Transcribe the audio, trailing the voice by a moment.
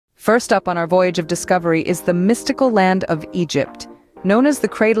First up on our voyage of discovery is the mystical land of Egypt. Known as the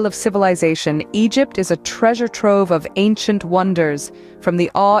cradle of civilization, Egypt is a treasure trove of ancient wonders, from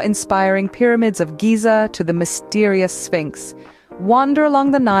the awe-inspiring pyramids of Giza to the mysterious Sphinx. Wander along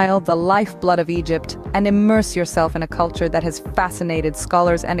the Nile, the lifeblood of Egypt, and immerse yourself in a culture that has fascinated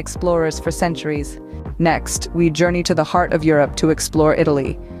scholars and explorers for centuries. Next, we journey to the heart of Europe to explore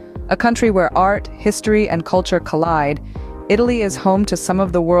Italy. A country where art, history, and culture collide, Italy is home to some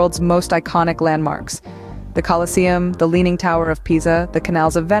of the world's most iconic landmarks. The Colosseum, the Leaning Tower of Pisa, the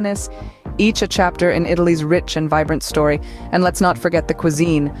canals of Venice, each a chapter in Italy's rich and vibrant story. And let's not forget the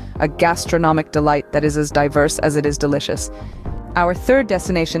cuisine, a gastronomic delight that is as diverse as it is delicious. Our third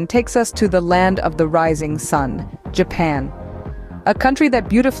destination takes us to the land of the rising sun, Japan. A country that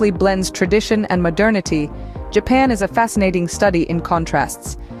beautifully blends tradition and modernity, Japan is a fascinating study in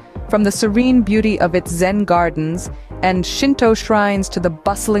contrasts. From the serene beauty of its Zen gardens and Shinto shrines to the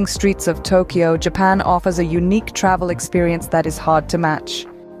bustling streets of Tokyo, Japan offers a unique travel experience that is hard to match.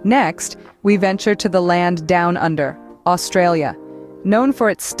 Next, we venture to the land down under, Australia. Known for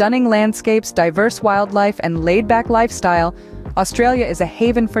its stunning landscapes, diverse wildlife, and laid-back lifestyle, Australia is a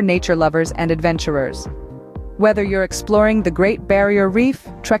haven for nature lovers and adventurers. Whether you're exploring the Great Barrier Reef,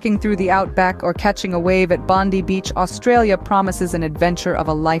 trekking through the outback, or catching a wave at Bondi Beach, Australia promises an adventure of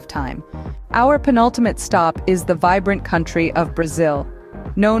a lifetime. Our penultimate stop is the vibrant country of Brazil.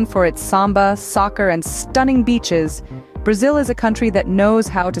 Known for its samba, soccer, and stunning beaches, Brazil is a country that knows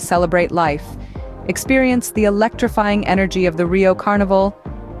how to celebrate life. Experience the electrifying energy of the Rio Carnival,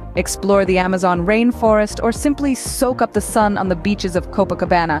 explore the Amazon rainforest, or simply soak up the sun on the beaches of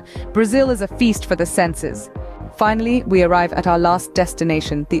Copacabana. Brazil is a feast for the senses. Finally, we arrive at our last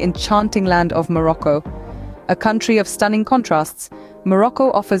destination, the enchanting land of Morocco. A country of stunning contrasts,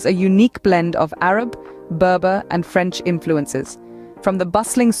 Morocco offers a unique blend of Arab, Berber, and French influences. From the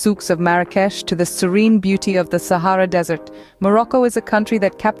bustling souks of Marrakesh to the serene beauty of the Sahara Desert, Morocco is a country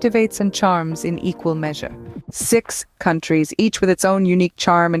that captivates and charms in equal measure. 6 countries, each with its own unique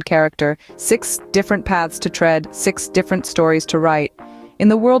charm and character, 6 different paths to tread, 6 different stories to write. In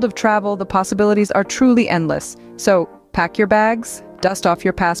the world of travel, the possibilities are truly endless. So, pack your bags, dust off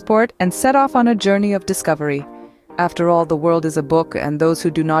your passport, and set off on a journey of discovery. After all, the world is a book, and those who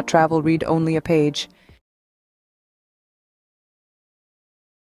do not travel read only a page.